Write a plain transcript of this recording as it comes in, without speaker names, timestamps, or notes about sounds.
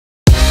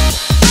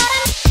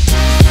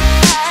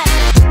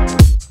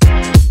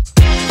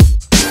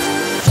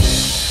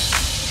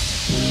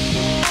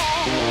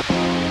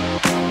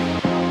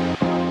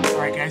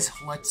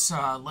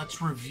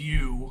let's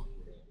review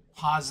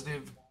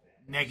positive,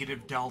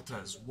 negative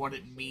deltas, what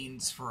it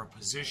means for a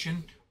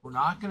position. We're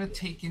not going to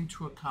take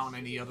into account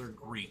any other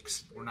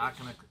Greeks. We're not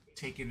going to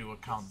take into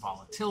account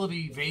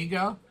volatility,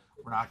 vega.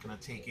 We're not going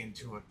to take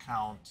into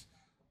account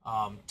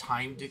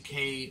time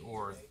decay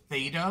or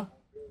theta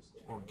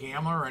or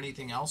gamma or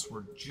anything else.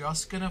 We're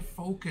just going to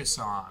focus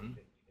on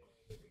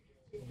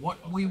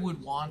what we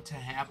would want to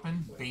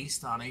happen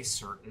based on a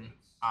certain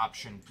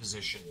option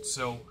position.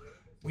 So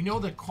we know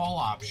that call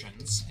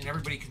options, and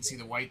everybody can see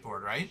the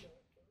whiteboard, right,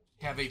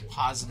 have a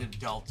positive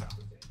delta.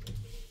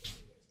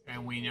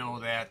 And we know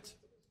that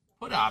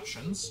put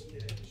options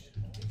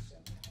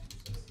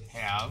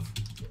have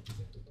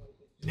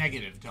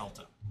negative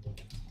delta.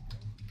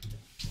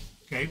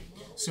 Okay,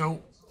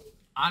 so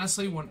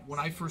honestly, when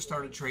I first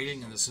started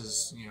trading, and this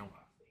is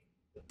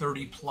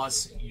 30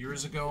 plus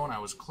years ago, and I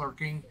was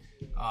clerking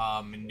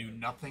and knew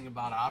nothing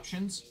about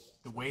options,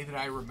 the way that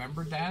I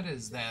remembered that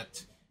is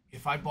that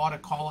if I bought a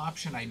call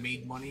option, I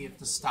made money if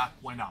the stock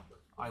went up.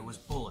 I was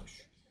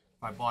bullish.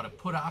 If I bought a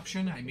put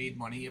option, I made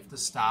money if the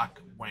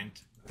stock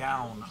went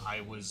down.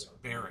 I was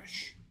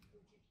bearish.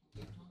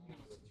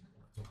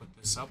 Let's put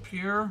this up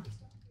here.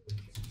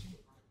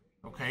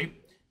 Okay,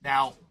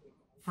 now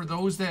for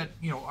those that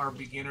are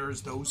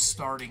beginners, those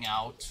starting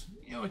out,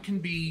 it can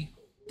be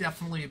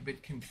definitely a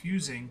bit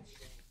confusing,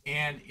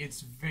 and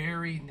it's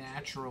very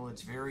natural,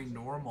 it's very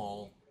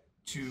normal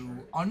to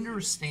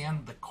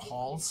understand the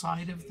call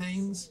side of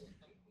things,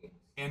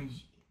 and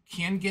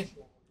can get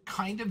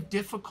kind of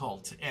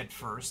difficult at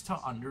first to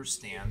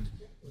understand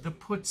the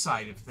put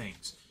side of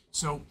things.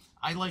 So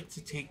I like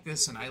to take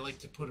this and I like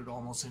to put it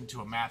almost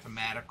into a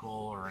mathematical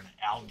or an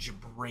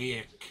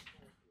algebraic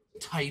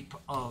type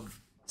of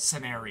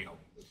scenario.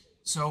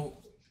 So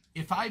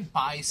if I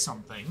buy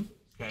something,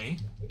 okay,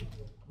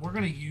 we're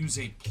going to use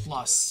a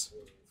plus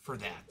for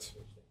that.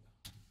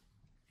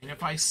 And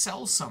if I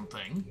sell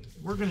something,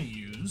 we're going to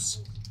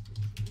use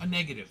a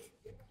negative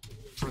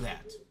for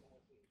that.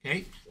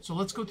 Okay, so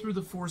let's go through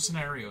the 4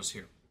 scenarios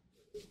here.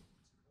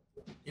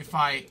 If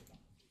I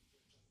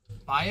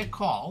buy a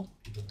call,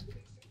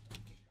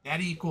 that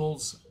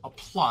equals a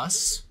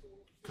plus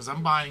because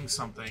I'm buying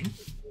something,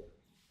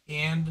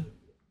 and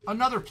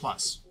another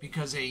plus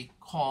because a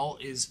call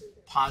is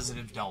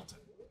positive delta.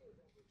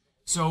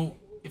 So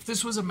if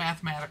this was a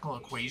mathematical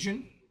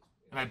equation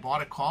and I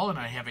bought a call and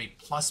I have a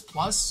plus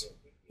plus,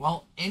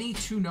 well, any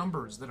 2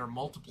 numbers that are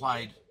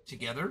multiplied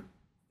together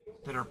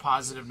that are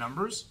positive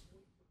numbers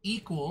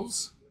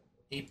equals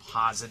a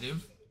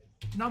positive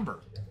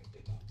number.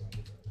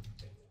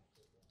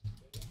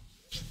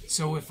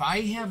 So if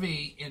I have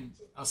a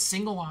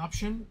single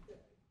option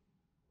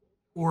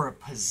or a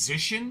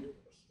position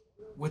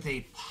with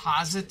a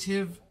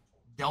positive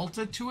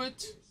delta to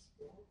it,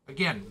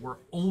 again, we're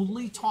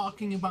only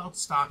talking about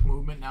stock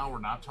movement now. We're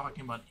not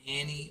talking about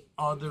any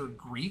other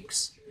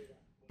Greeks.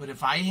 But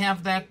if I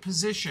have that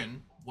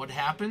position, what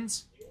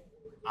happens?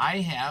 I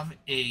have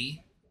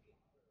a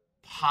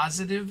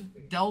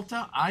positive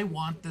delta. I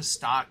want the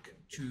stock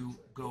to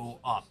go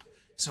up.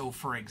 So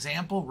for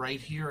example, right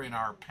here in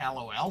our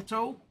Palo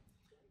Alto,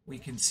 we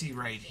can see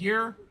right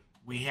here,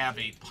 we have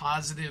a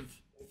positive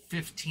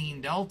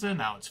 15 delta.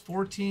 Now it's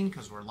 14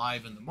 because we're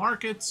live in the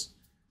markets.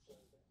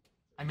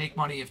 I make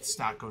money if the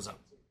stock goes up.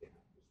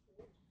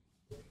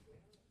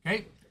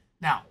 Okay,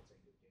 now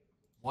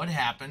what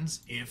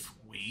happens if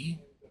we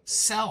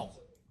sell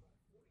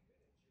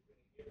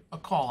a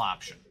call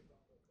option?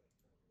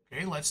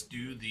 Okay, let's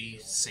do the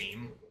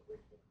same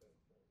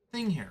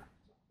thing here.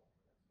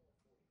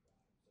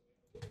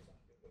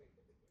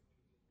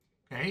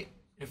 Okay,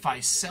 if I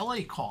sell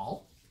a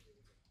call,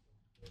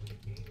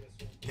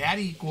 that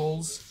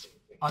equals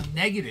a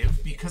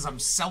negative because I'm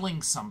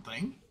selling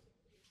something.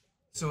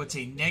 So it's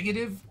a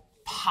negative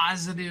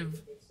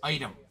positive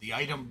item. The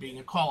item being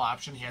a call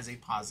option has a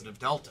positive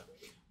delta.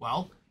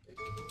 Well,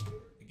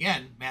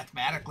 again,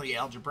 mathematically,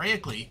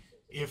 algebraically,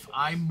 if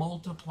I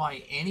multiply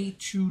any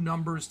 2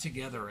 numbers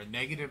together, a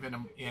negative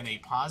and a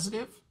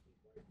positive,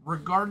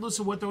 regardless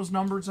of what those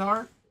numbers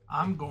are,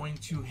 I'm going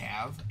to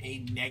have a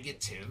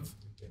negative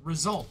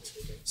result.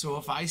 So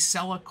if I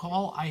sell a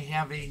call, I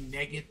have a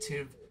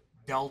negative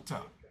delta.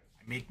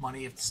 I make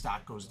money if the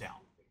stock goes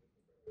down.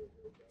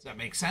 Does that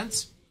make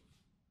sense?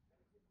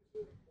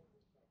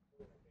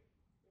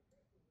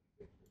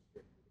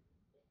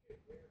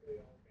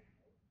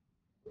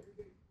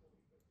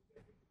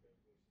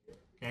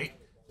 Okay,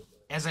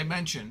 as I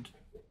mentioned,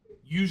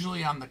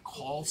 usually on the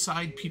call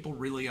side, people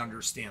really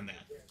understand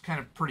that. It's kind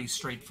of pretty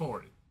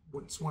straightforward.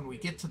 It's when we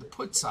get to the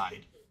put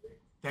side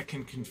that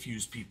can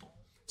confuse people.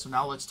 So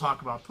now let's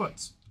talk about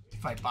puts.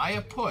 If I buy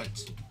a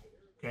put,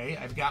 okay,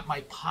 I've got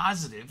my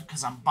positive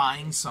because I'm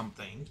buying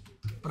something,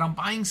 but I'm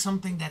buying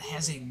something that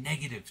has a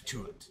negative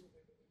to it.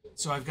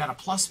 So I've got a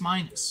plus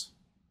minus.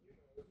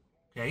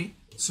 Okay,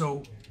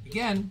 so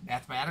again,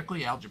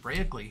 mathematically,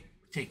 algebraically,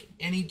 take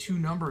any 2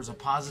 numbers, a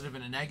positive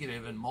and a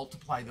negative, and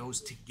multiply those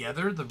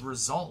together. The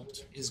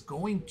result is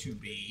going to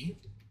be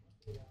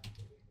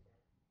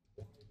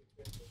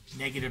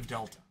negative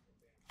delta.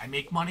 I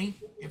make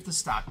money if the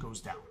stock goes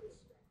down.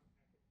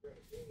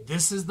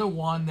 This is the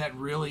one that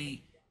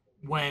really,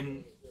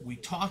 when we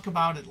talk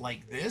about it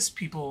like this,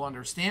 people will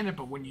understand it.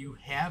 But when you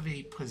have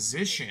a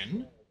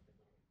position,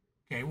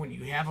 okay, when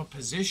you have a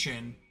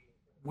position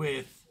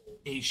with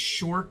a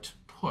short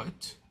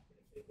put,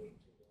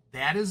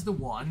 that is the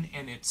one,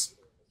 and it's,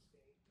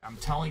 I'm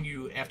telling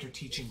you, after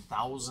teaching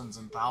thousands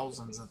and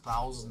thousands and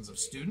thousands of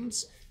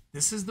students,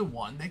 this is the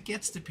one that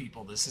gets to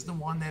people. This is the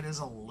one that is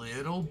a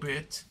little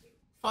bit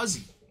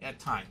fuzzy at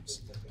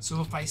times.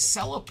 So if I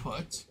sell a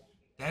put,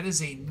 that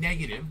is a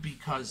negative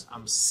because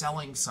I'm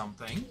selling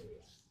something.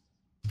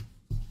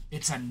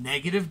 It's a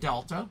negative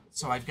delta,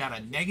 so I've got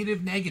a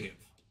negative negative.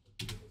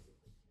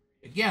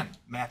 Again,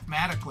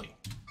 mathematically,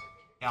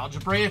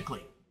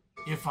 algebraically,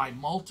 if I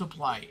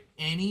multiply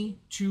any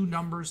two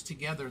numbers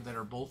together that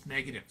are both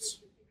negatives,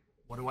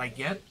 what do I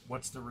get?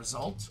 What's the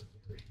result?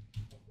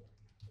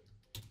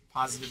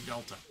 Positive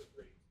delta.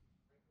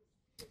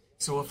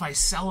 So if I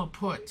sell a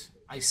put,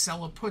 I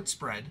sell a put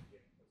spread,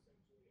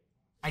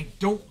 I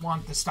don't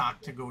want the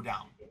stock to go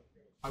down.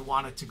 I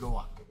want it to go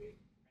up.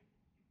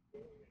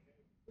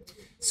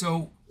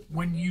 So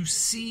when you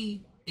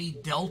see a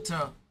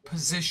delta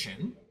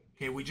position,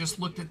 okay, we just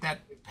looked at that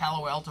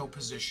Palo Alto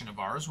position of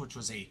ours, which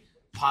was a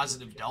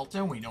positive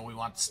delta. We know we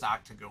want the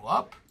stock to go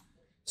up.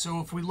 So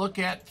if we look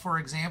at, for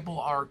example,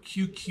 our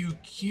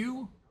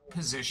QQQ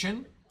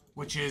position,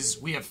 which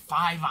is, we have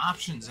 5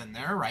 options in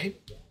there,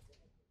 right?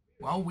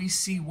 Well, we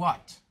see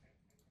what?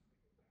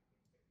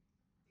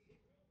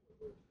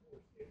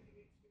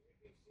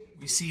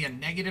 We see a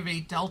negative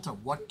 8 delta.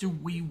 What do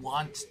we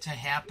want to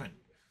happen?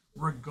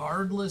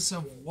 Regardless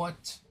of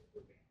what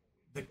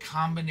the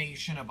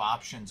combination of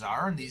options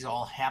are, and these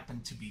all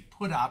happen to be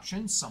put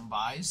options, some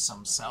buys,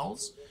 some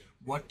sells,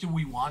 what do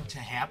we want to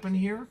happen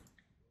here?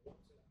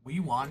 We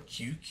want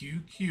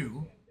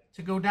QQQ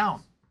to go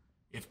down.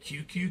 If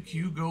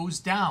QQQ goes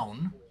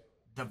down,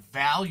 the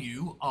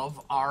value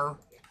of our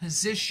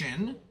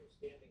position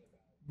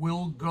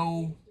will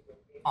go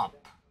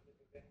up.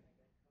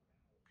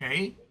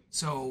 Okay,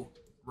 so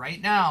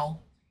right now,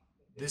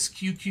 this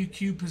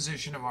QQQ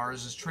position of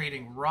ours is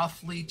trading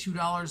roughly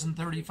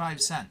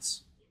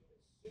 $2.35.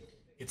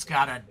 It's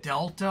got a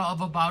delta of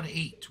about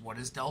 8. What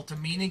does delta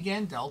mean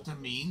again? Delta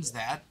means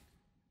that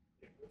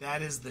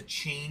is the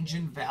change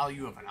in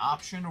value of an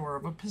option or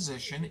of a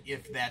position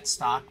if that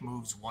stock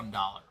moves $1.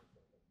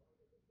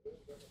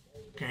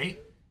 Okay,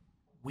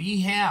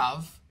 we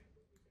have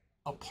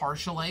a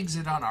partial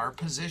exit on our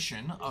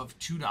position of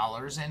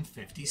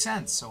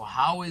 $2.50. So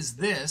how is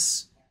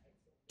this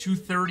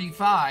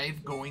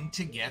 235 going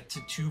to get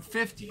to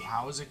 250?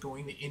 How is it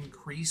going to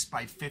increase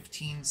by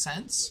 15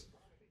 cents?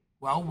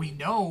 Well, we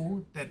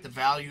know that the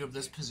value of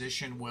this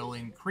position will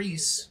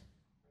increase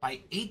by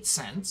 8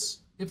 cents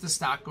if the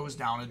stock goes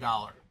down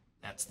 $1.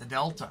 That's the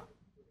delta.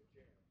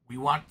 We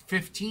want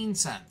 15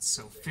 cents.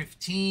 So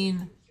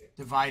 15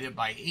 divided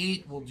by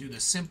 8, we'll do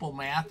the simple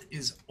math,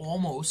 is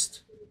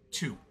almost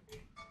 2.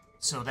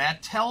 So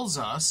that tells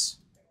us,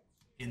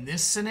 in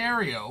this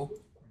scenario,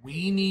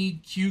 we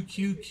need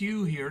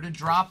QQQ here to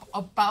drop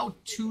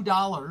about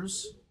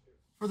 $2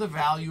 for the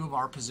value of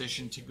our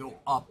position to go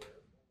up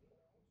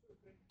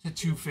to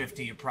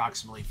 250,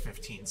 approximately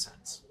 15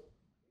 cents.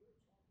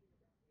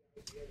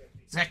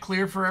 Is that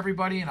clear for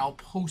everybody? And I'll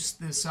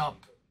post this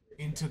up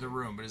into the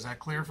room, but is that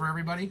clear for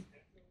everybody?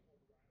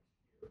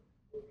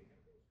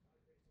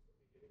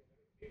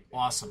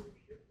 Awesome.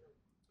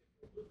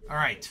 All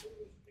right.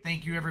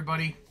 Thank you,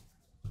 everybody.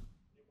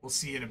 We'll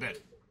see you in a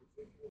bit.